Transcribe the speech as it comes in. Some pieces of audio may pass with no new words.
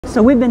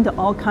So we've been to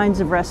all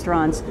kinds of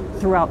restaurants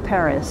throughout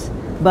Paris,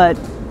 but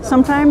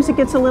sometimes it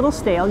gets a little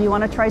stale. You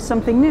want to try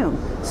something new.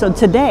 So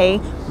today,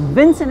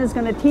 Vincent is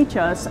going to teach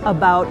us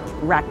about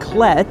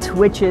raclette,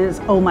 which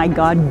is, oh my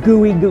God,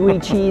 gooey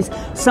cheese.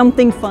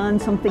 Something fun,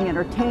 something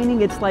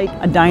entertaining. It's like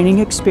a dining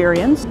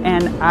experience.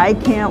 And I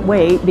can't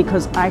wait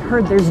because I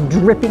heard there's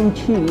dripping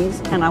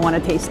cheese and I want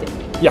to taste it.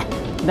 Yeah.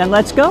 Then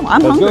let's go.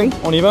 I'm hungry.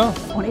 Go. On y va?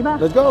 On y va.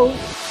 Let's go.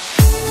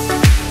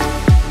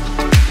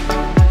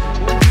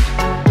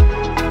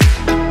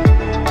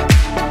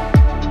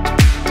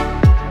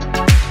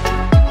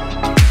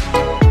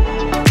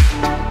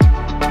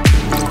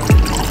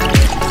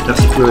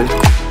 Really.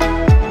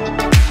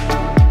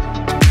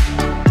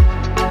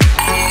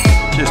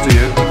 Cheers to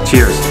you.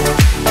 Cheers.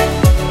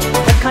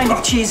 What kind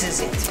of cheese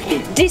is it?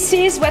 This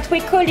is what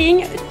we're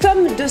calling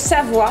tome de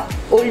Savoie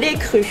au lait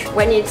cru.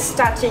 When it's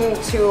starting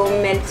to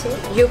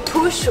melting, you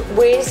push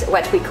with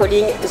what we're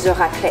calling the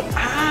raclette.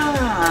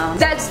 Ah.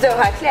 That's the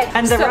raclette.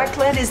 And the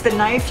raclette is the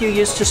knife you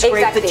use to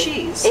scrape the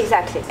cheese.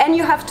 Exactly. And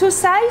you have two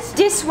sides.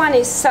 This one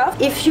is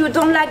soft if you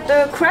don't like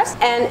the crust,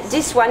 and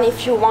this one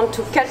if you want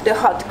to cut the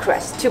hot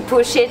crust to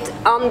push it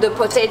on the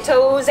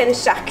potatoes and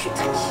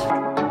charcuterie.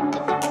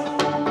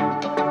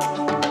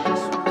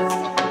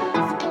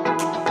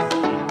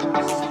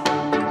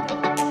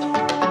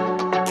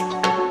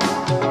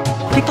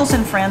 Pickles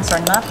in France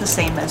are not the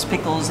same as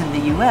pickles in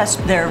the US.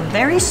 They're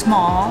very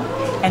small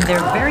and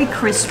they're very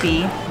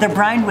crispy. They're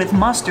brined with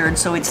mustard,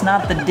 so it's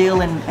not the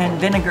dill and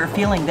vinegar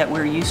feeling that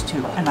we're used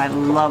to. And I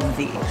love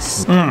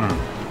these.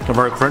 They're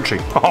very crunchy.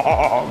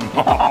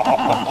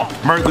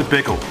 Very good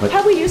pickle.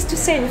 How we used to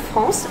say in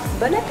France,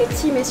 bon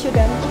appétit, messieurs,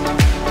 dames.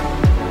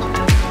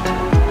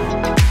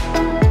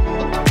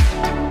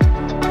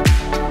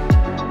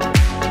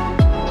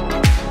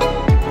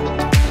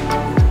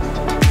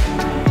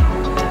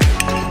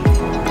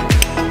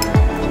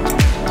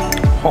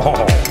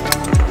 Oh.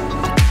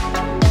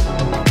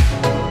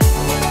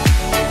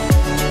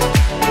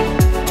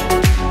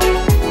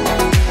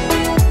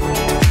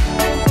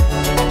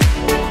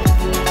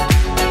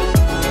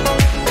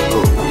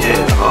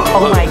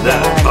 Oh my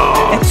God,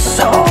 oh. It's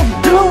so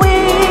gooey!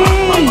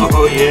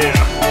 Oh yeah!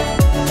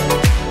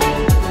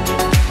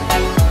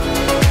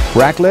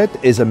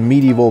 Raclette is a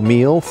medieval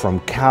meal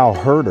from cow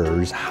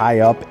herders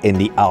high up in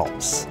the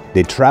Alps.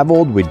 They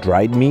traveled with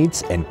dried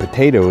meats and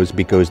potatoes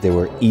because they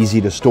were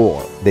easy to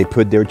store. They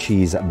put their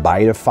cheese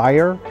by the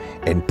fire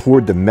and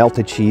poured the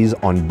melted cheese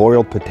on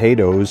boiled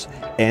potatoes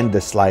and the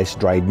sliced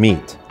dried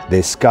meat.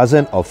 This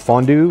cousin of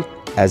fondue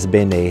has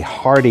been a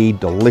hearty,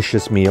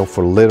 delicious meal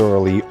for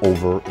literally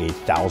over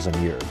 1,000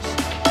 years.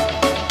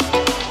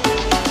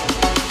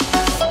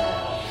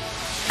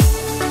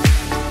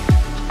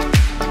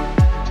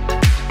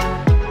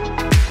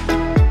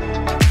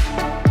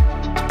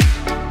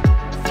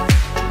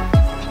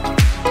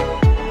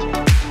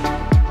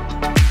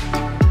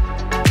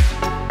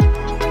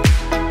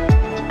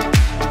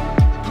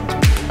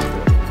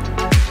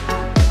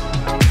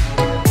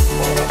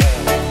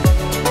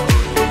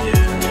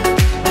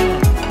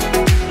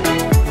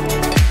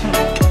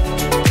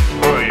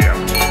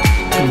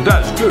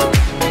 That's good.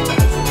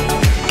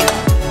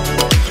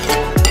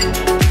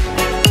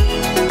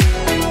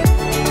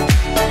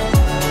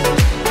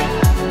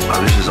 Oh,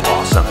 this is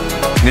awesome.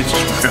 This is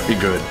really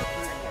good.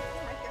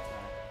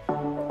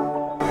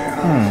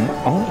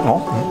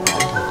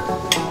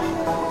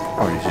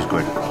 Oh, this is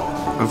good.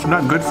 It's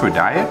not good for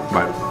diet,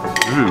 but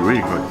this is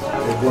really good.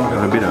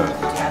 A bit of.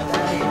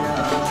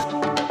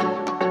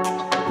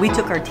 We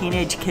took our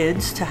teenage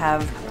kids to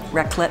have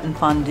raclette and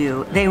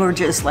fondue. They were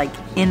just like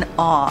in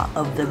awe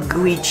of the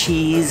gooey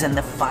cheese and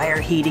the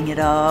fire heating it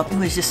up. It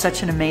was just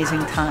such an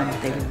amazing time.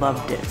 They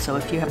loved it. So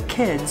if you have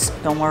kids,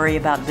 don't worry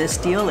about this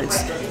deal.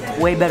 It's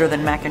way better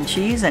than mac and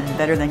cheese and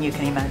better than you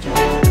can imagine.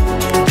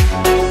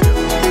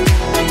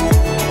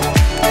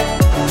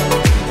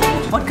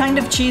 What kind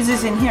of cheese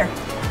is in here?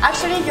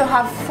 Actually, you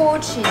have 4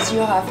 cheese.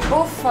 You have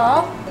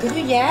Beaufort,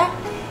 Gruyère,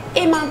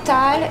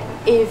 Emmental,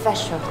 et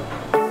Vacherin.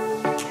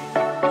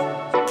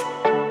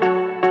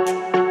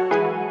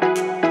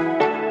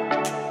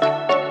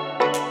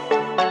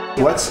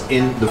 What's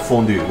in the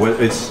fondue? Well,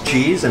 it's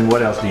cheese, and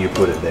what else do you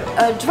put in there?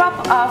 A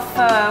drop of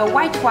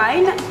white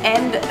wine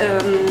and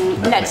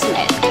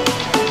nutmeg.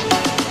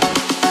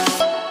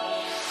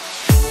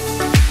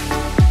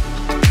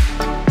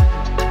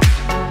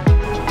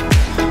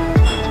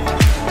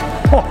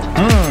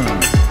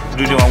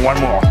 You do one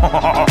more.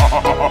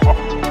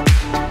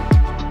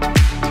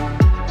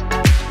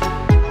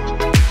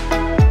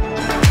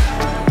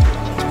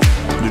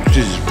 The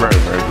cheese is very,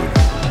 very good.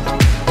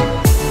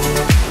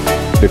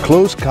 The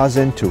close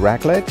cousin to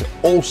raclette,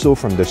 also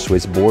from the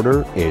Swiss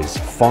border, is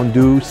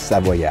fondue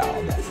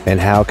savoyarde. And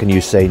how can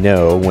you say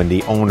no when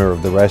the owner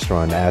of the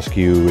restaurant asks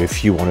you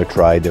if you want to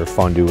try their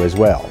fondue as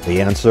well? The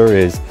answer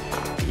is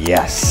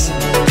yes.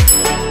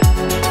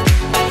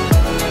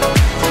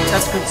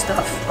 That's good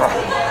stuff.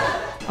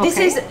 This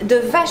is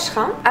the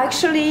vacherin.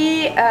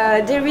 Actually,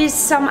 there is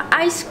some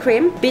ice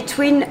cream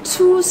between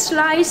two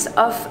slices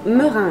of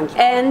meringue.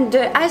 And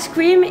the ice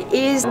cream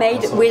is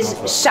made with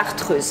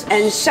chartreuse.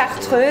 And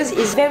chartreuse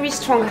is very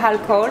strong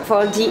alcohol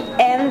for the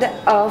end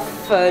of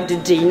the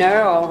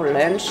dinner or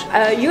lunch.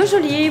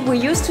 Usually, we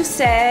used to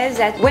say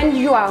that when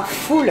you are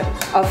full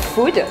of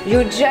food,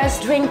 you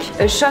just drink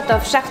a shot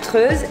of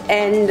chartreuse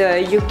and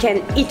you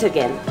can eat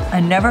again. I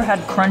never had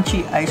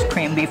crunchy ice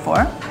cream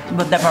before,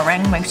 but the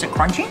meringue makes it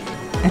crunchy.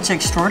 It's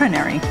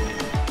extraordinary.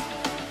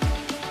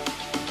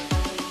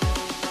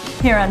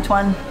 Here,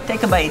 Antoine,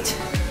 take a bite.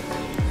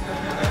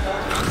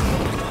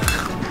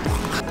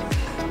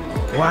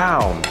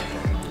 Wow,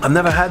 I've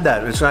never had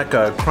that. It's like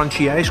a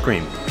crunchy ice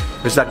cream.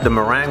 It's like the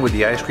meringue with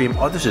the ice cream.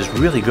 Oh, this is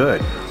really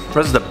good.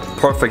 This is the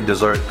perfect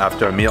dessert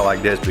after a meal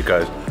like this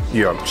because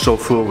you're so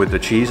full with the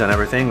cheese and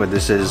everything, but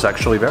this is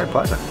actually very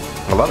pleasant.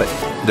 I love it.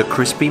 The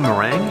crispy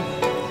meringue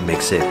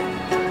makes it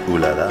ooh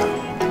la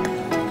la.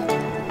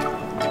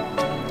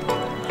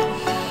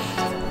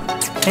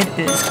 It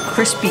is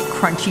crispy,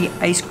 crunchy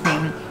ice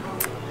cream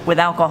with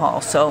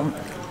alcohol. So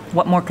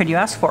what more could you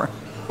ask for?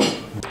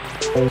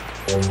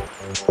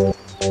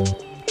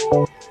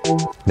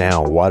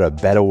 Now, what a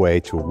better way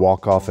to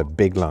walk off a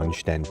big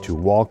lunch than to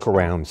walk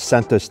around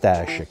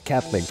Saint-Eustache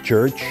Catholic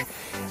Church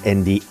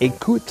and the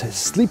Écoute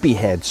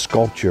Sleepyhead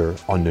sculpture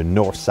on the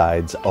north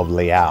sides of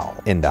Les Halles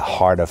in the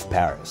heart of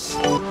Paris.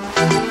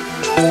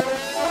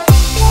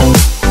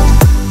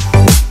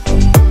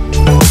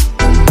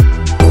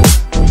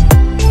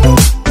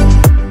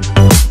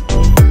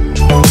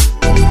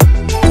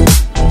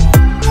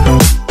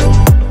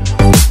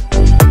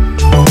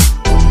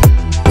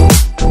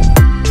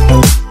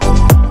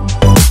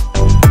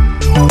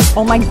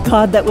 Oh my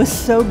God, that was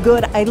so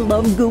good. I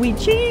love gooey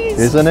cheese.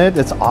 Isn't it?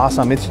 It's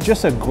awesome. It's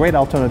just a great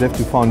alternative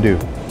to fondue.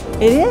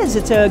 It is.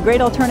 It's a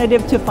great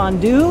alternative to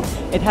fondue.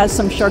 It has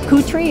some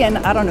charcuterie, and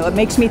I don't know, it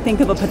makes me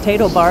think of a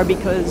potato bar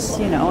because,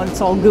 you know,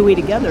 it's all gooey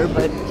together,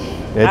 but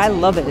I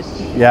love it.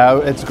 Yeah,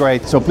 it's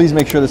great. So please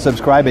make sure to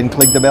subscribe and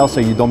click the bell so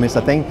you don't miss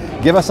a thing.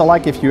 Give us a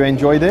like if you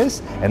enjoy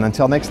this, and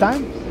until next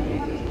time.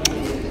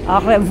 Au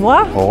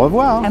revoir. Au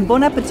revoir. And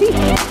bon appétit.